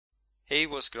Hey,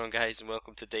 what's going on guys, and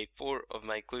welcome to day 4 of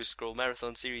my Clue Scroll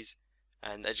Marathon series.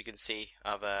 And as you can see,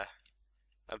 I've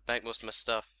banked most of my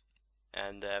stuff,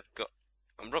 and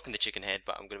I'm rocking the chicken head,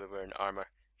 but I'm going to be wearing armor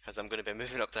because I'm going to be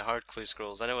moving up to hard Clue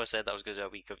Scrolls. I know I said that I was going to do a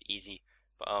week of easy,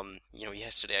 but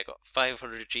yesterday I got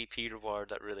 500 GP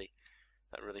reward. That really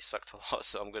sucked a lot.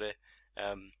 So I'm going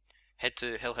to head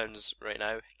to Hellhounds right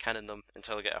now, cannon them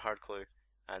until I get a hard clue,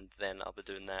 and then I'll be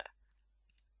doing that.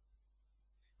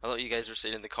 A lot of you guys were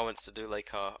saying in the comments to do like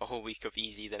a whole week of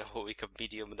easy, then a whole week of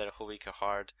medium, and then a whole week of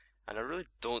hard. And I really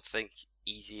don't think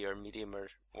easy or medium are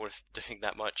worth doing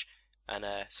that much. And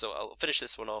so I'll finish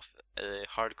this one off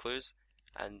hard clues,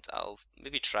 and I'll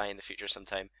maybe try in the future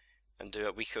sometime and do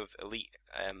a week of elite.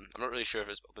 I'm not really sure if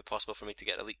it'll be possible for me to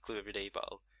get an elite clue every day, but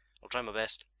I'll try my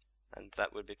best, and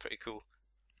that would be pretty cool.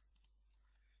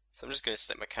 So I'm just going to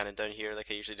stick my cannon down here like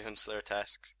I usually do on Slayer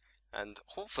tasks, and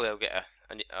hopefully I'll get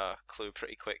a clue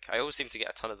pretty quick. I always seem to get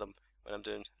a ton of them when I'm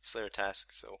doing Slayer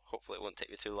tasks, so hopefully it won't take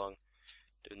me too long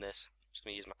doing this. I'm just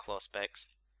going to use my claw specs.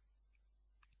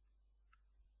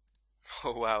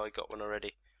 Oh wow, I got one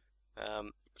already.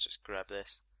 Let's just grab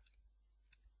this.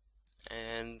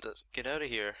 And let's get out of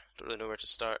here. Don't really know where to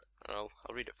start. I'll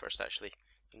read it first actually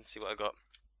and see what I got.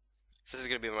 So this is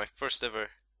going to be my first ever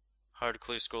hard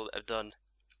clue scroll that I've done.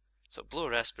 So blow a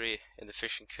raspberry in the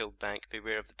fish and kill bank,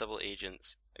 beware of the double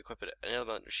agents, equip it an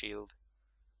elemental shield.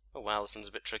 Oh wow, this one's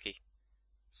a bit tricky.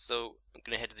 So I'm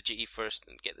going to head to the GE first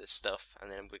and get this stuff,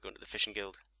 and then we're going to the fishing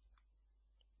guild.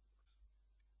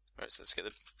 Alright, so let's get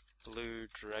the blue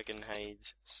dragon hide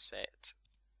set.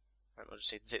 Right, I'll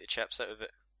just need to take the chaps out of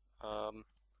it. I'm going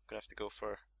to have to go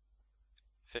for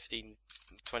 15,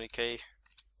 20k,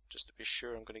 just to be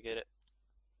sure I'm going to get it.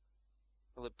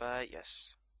 Will it buy?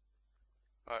 Yes.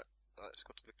 Alright. Let's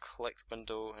go to the collect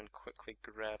window and quickly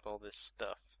grab all this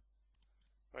stuff.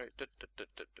 Right,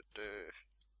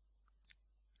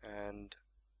 and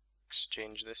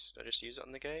exchange this. Did I just use it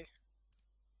on the guy?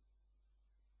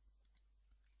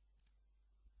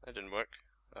 That didn't work.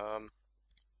 How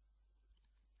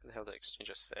the hell did I exchange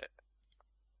a set?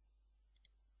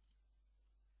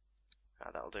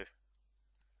 That'll do.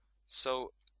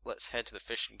 So let's head to the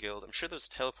fishing guild. I'm sure there's a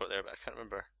teleport there, but I can't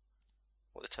remember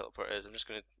what the teleport is. I'm just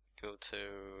going to go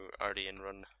to RD and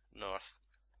run north.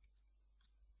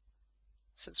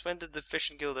 Since when did the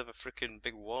fishing guild have a freaking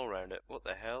big wall around it? What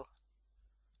the hell?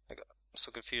 I'm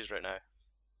so confused right now.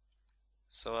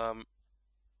 So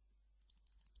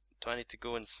do I need to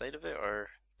go inside of it or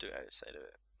do it outside of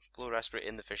it? Blow raspberry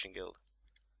in the fishing guild.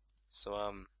 So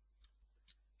can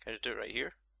I just do it right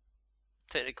here?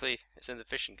 Technically it's in the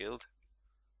fishing guild.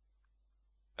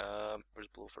 Where's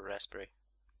blow for raspberry?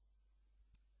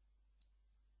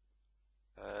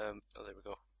 Oh, there we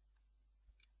go.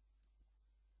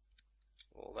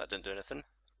 Well, that didn't do anything.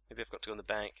 Maybe I've got to go in the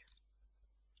bank.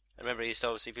 I remember I used to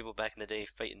always see people back in the day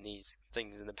fighting these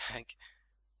things in the bank.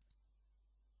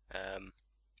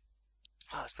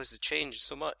 Wow, this place has changed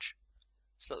so much.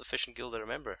 It's not the fishing guild I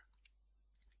remember.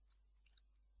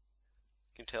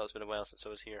 You can tell it's been a while since I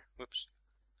was here. Whoops.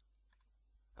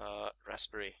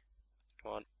 Raspberry.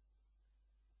 Come on.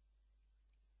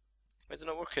 Why is it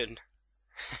not working?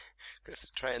 Gonna have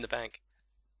to try it in the bank.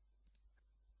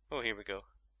 Oh, here we go.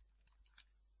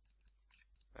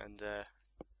 And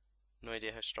no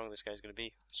idea how strong this guy's gonna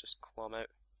be. Let's just claw him out.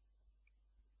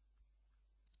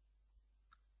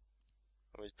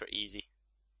 Always pretty easy.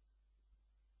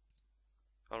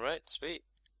 Alright, sweet.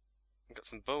 I got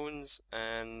some bones,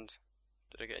 and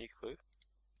did I get any clue?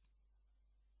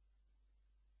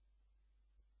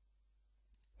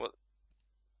 What?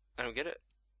 I don't get it.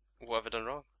 What have I done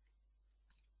wrong?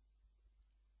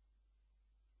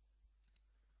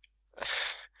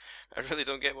 I really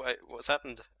don't get what's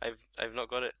happened. I've not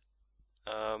got it.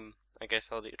 I guess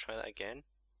I'll need to try that again.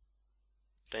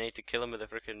 Do I need to kill him with a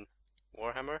freaking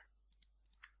warhammer?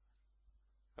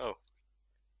 Oh.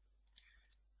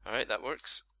 Alright, that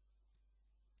works.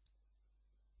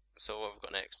 So what have we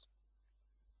got next?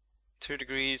 2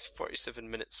 degrees, 47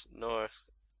 minutes north.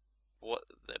 What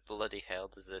the bloody hell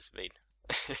does this mean?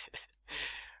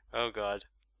 Oh god.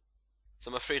 So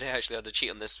I'm afraid I actually had to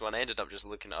cheat on this one. I ended up just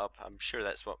looking it up. I'm sure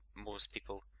that's what most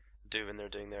people do when they're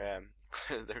doing their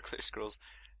their clue scrolls.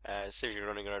 Saves you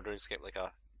running around RuneScape like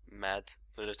a mad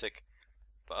lunatic.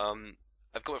 But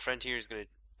I've got a friend here who's going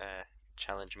to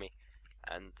challenge me,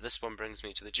 and this one brings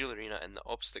me to the Jewel Arena in the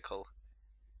obstacle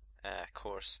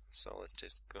course. So let's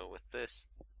just go with this,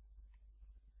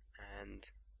 and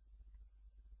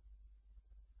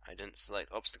I didn't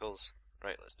select obstacles.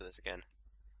 Right, let's do this again.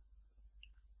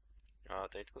 Do I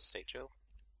need to go state jail?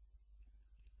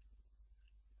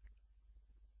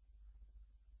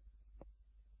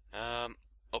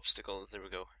 Obstacles, there we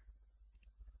go.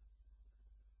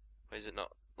 Why is it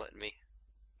not letting me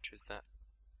choose that?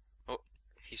 Oh,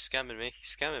 he's scamming me,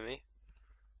 he's scamming me.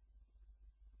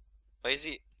 Why is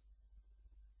he...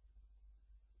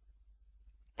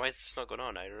 Why is this not going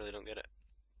on? I really don't get it.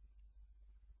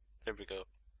 There we go.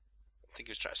 I think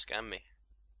he was trying to scam me.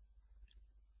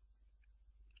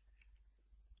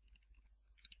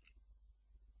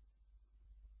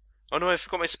 Oh no, I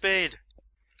forgot my spade!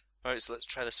 Alright, so let's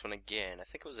try this one again. I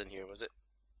think it was in here, was it?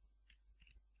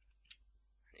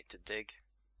 I need to dig.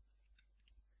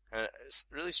 It's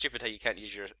really stupid how you can't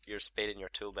use your spade in your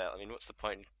tool belt. I mean, what's the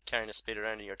point in carrying a spade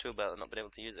around in your tool belt and not being able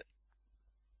to use it?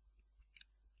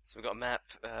 So we've got a map.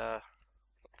 What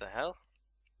the hell?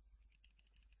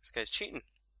 This guy's cheating.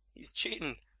 He's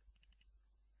cheating.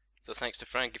 So thanks to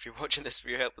Frank if you're watching this for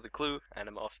your help with the clue, and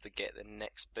I'm off to get the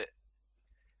next bit,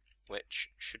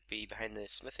 which should be behind the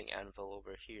smithing anvil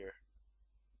over here.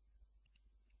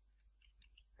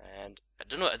 And I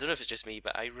don't know if it's just me,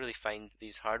 but I really find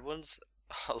these hard ones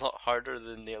a lot harder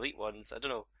than the elite ones. I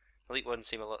don't know, elite ones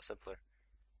seem a lot simpler.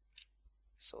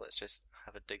 So let's just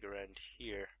have a dig around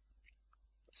here.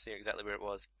 Let's see exactly where it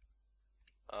was.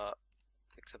 I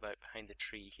think it's about behind the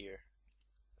tree here.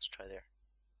 Let's try there.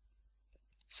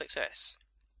 Success!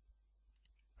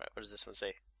 Right, what does this one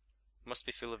say? Must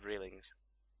be full of railings.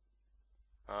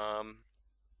 I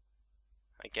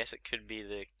guess it could be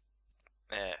the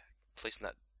place in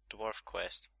that dwarf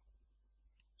quest.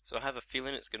 So I have a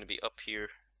feeling it's going to be up here.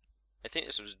 I think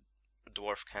this was a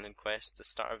dwarf cannon quest, the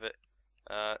start of it.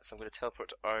 So I'm going to teleport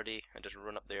to Ardy and just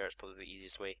run up there. It's probably the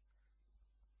easiest way.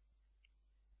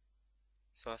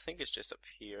 So I think it's just up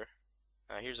here.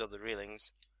 Here's all the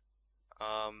railings.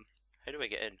 How do I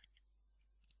get in?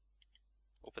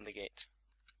 Open the gate.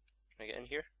 Can I get in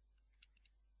here?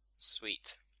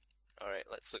 Sweet. Alright,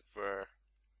 let's look for a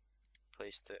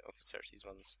place to search these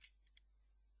ones.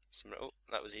 Oh,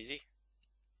 that was easy.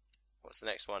 What's the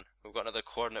next one? We've got another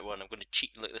coordinate one. I'm going to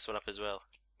cheat and look this one up as well.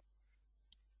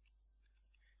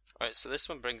 Alright, so this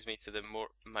one brings me to the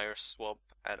Mire Swamp,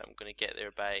 and I'm going to get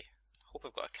there by... I hope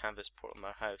I've got a canvas portal in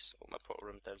my house. Oh, my portal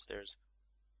room's downstairs.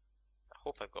 I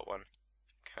hope I've got one.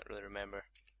 Can't really remember.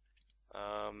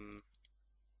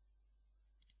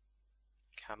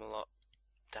 Camelot.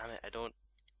 Damn it, I don't...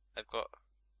 I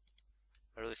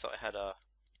really thought I had a...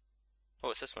 Oh,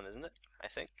 it's this one, isn't it? I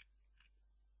think.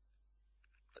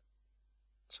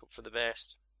 Let's hope for the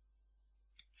best.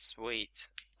 Sweet.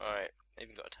 Alright, I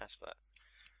even got a task for that.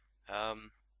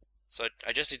 So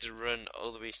I just need to run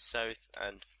all the way south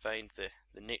and find the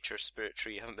nature spirit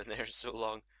tree. I haven't been there in so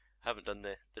long. I haven't done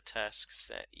the task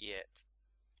set yet.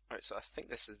 Alright, so I think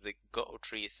this is the Gotto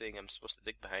tree thing I'm supposed to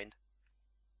dig behind.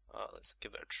 Let's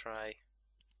give it a try.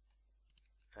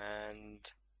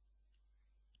 And...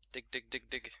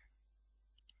 dig.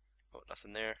 Oh,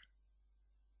 nothing there.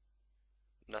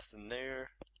 Nothing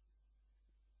there.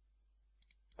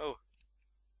 Oh,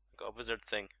 I got a wizard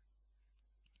thing.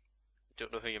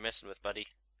 Don't know who you're messing with, buddy.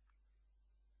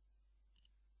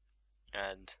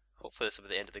 And hopefully this will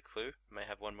be the end of the clue. I might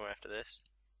have one more after this.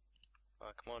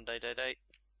 Oh, come on, die.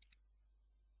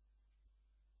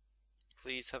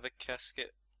 Please have a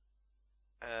casket.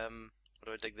 What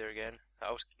do I dig there again? That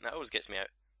always gets me out.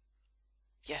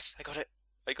 Yes, I got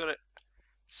it.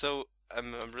 So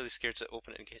I'm really scared to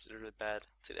open it in case it's really bad.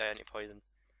 Take the anti-poison.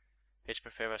 I need to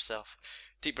prepare myself.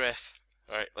 Deep breath.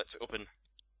 Alright, let's open.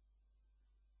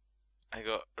 I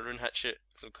got a rune hatchet,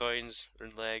 some coins,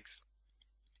 rune legs.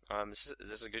 Is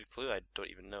this a good clue? I don't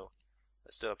even know.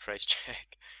 Let's do a price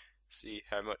check. See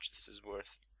how much this is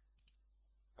worth.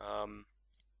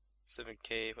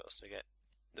 7k. What else do I get?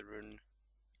 The rune.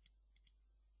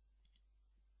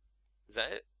 Is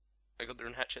that it? I got the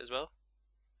rune hatchet as well.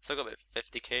 So I got about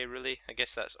 50k really. I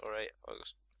guess that's alright. I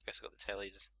guess I got the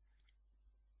tellies,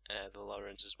 the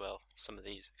Laurens as well. Some of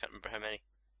these, I can't remember how many.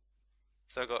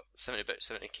 So I got about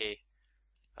 70k.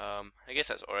 I guess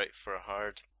that's alright for a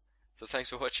hard. So thanks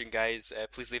for watching, guys.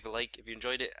 Please leave a like if you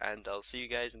enjoyed it, and I'll see you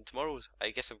guys in tomorrow. I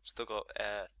guess I've still got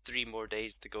 3 more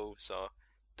days to go, so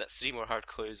that's 3 more hard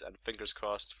clues, and fingers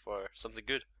crossed for something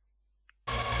good.